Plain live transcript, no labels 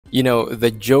You know,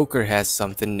 the Joker has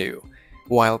something new.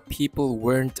 While people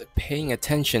weren't paying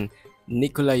attention,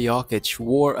 Nikola Jokic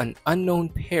wore an unknown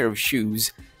pair of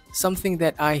shoes, something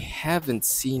that I haven't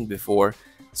seen before,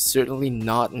 certainly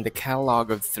not in the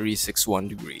catalog of 361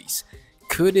 degrees.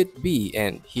 Could it be,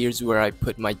 and here's where I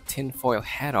put my tinfoil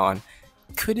hat on,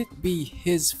 could it be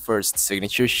his first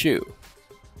signature shoe?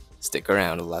 Stick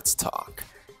around and let's talk.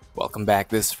 Welcome back,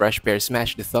 this is Fresh Pair.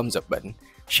 Smash the thumbs up button,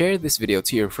 share this video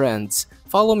to your friends,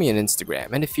 follow me on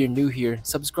Instagram, and if you're new here,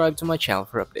 subscribe to my channel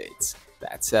for updates.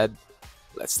 That said,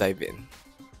 let's dive in.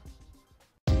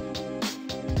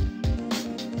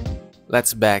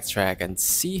 Let's backtrack and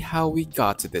see how we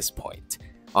got to this point.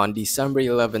 On December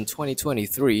 11,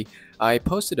 2023, I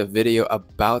posted a video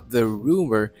about the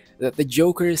rumor that the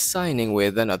Joker is signing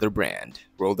with another brand.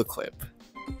 Roll the clip.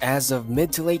 As of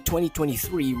mid to late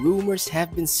 2023, rumors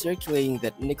have been circulating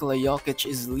that Nikola Jokic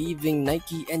is leaving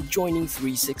Nike and joining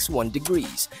 361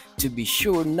 Degrees. To be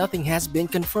sure, nothing has been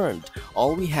confirmed.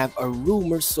 All we have are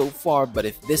rumors so far, but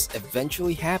if this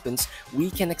eventually happens, we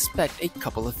can expect a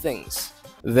couple of things.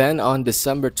 Then on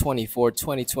December 24,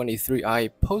 2023, I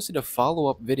posted a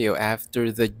follow-up video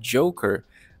after the Joker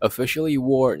officially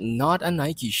wore not a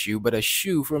Nike shoe but a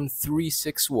shoe from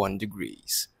 361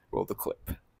 Degrees. Roll the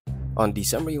clip. On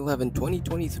December 11,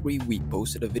 2023, we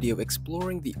posted a video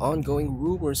exploring the ongoing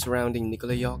rumors surrounding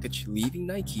Nikola Jokic leaving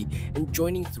Nike and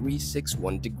joining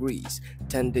 361 Degrees.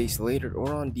 10 days later,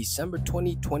 or on December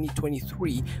 20,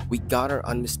 2023, we got our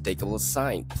unmistakable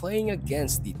sign. Playing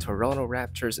against the Toronto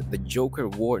Raptors, the Joker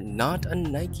wore not a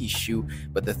Nike shoe,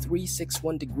 but the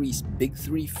 361 Degrees Big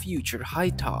 3 Future High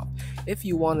Top. If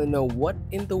you want to know what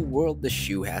in the world the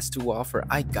shoe has to offer,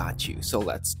 I got you, so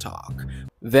let's talk.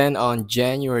 Then on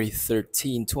January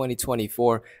 13,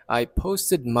 2024, I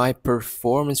posted my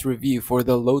performance review for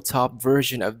the low-top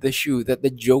version of the shoe that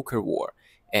the Joker wore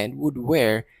and would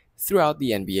wear throughout the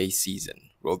NBA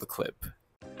season. Roll the clip.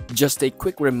 Just a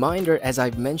quick reminder, as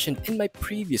I've mentioned in my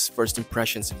previous first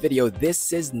impressions video,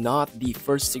 this is not the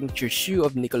first signature shoe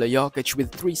of Nikola Jokic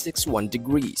with 361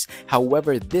 Degrees.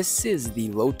 However, this is the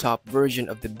low-top version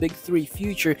of the Big 3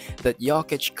 Future that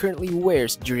Jokic currently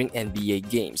wears during NBA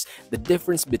games. The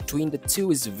difference between the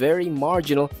two is very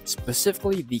marginal,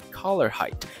 specifically the collar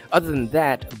height. Other than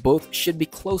that, both should be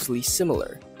closely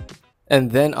similar.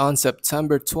 And then on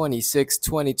September 26,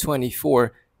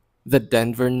 2024, the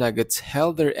Denver Nuggets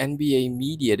held their NBA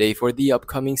Media Day for the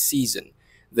upcoming season.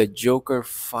 The Joker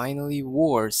finally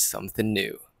wore something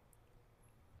new.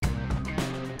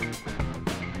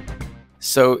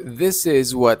 So this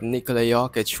is what Nikola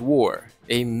Jokic wore,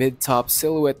 a mid-top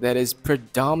silhouette that is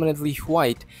predominantly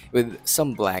white with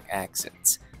some black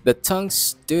accents. The tongue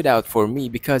stood out for me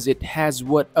because it has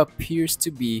what appears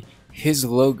to be his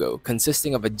logo,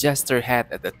 consisting of a jester hat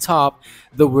at the top,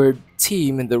 the word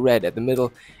team in the red at the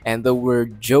middle, and the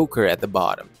word Joker at the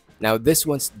bottom. Now this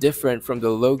one's different from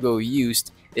the logo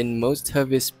used in most of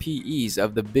his PEs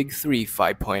of the Big 3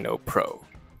 5.0 Pro.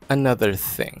 Another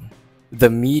thing, the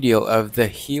medial of the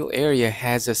heel area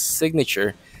has a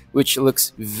signature which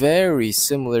looks very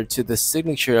similar to the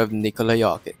signature of Nikola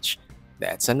Jokic.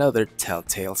 That's another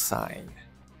telltale sign.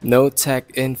 No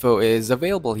tech info is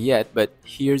available yet, but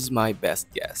here's my best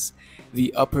guess.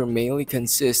 The upper mainly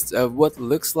consists of what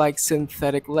looks like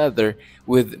synthetic leather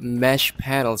with mesh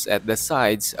panels at the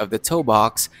sides of the toe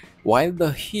box, while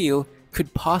the heel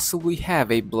could possibly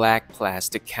have a black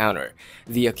plastic counter.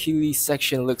 The Achilles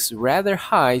section looks rather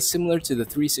high, similar to the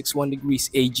 361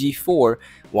 Degrees AG4,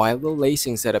 while the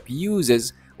lacing setup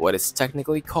uses what is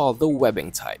technically called the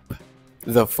webbing type.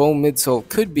 The foam midsole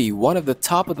could be one of the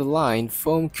top-of-the-line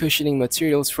foam cushioning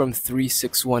materials from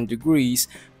 361 Degrees,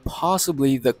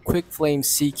 possibly the Quick Flame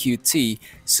CQT,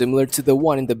 similar to the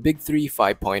one in the Big 3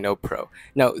 5.0 Pro.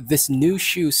 Now, this new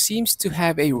shoe seems to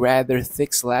have a rather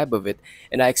thick slab of it,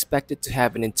 and I expect it to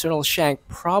have an internal shank,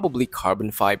 probably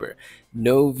carbon fiber.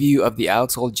 No view of the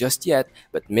outsole just yet,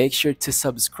 but make sure to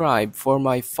subscribe for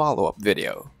my follow-up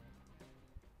video.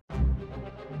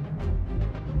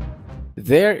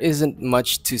 There isn't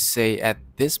much to say at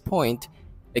this point,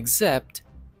 except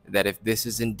that if this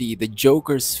is indeed the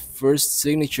Joker's first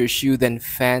signature shoe, then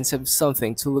fans have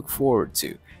something to look forward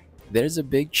to. There's a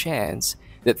big chance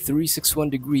that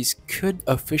 361 Degrees could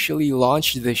officially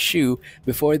launch the shoe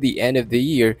before the end of the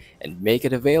year and make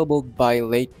it available by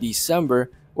late December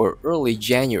or early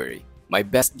January. My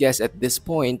best guess at this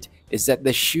point is that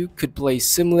the shoe could play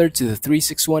similar to the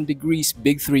 361 Degrees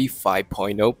Big 3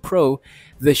 5.0 Pro,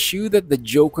 the shoe that the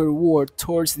Joker wore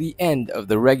towards the end of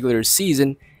the regular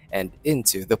season and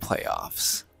into the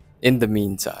playoffs. In the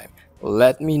meantime,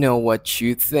 let me know what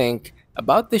you think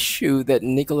About the shoe that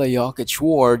Nikola Jokic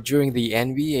wore during the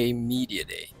NBA Media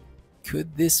Day.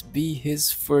 Could this be his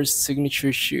first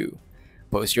signature shoe?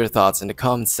 Post your thoughts in the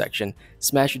comments section,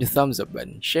 smash the thumbs up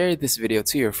button, share this video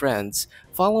to your friends,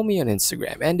 follow me on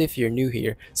Instagram, and if you're new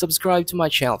here, subscribe to my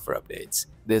channel for updates.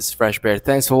 This is Fresh Bear,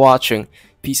 thanks for watching,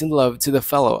 peace and love to the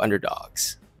fellow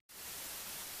underdogs.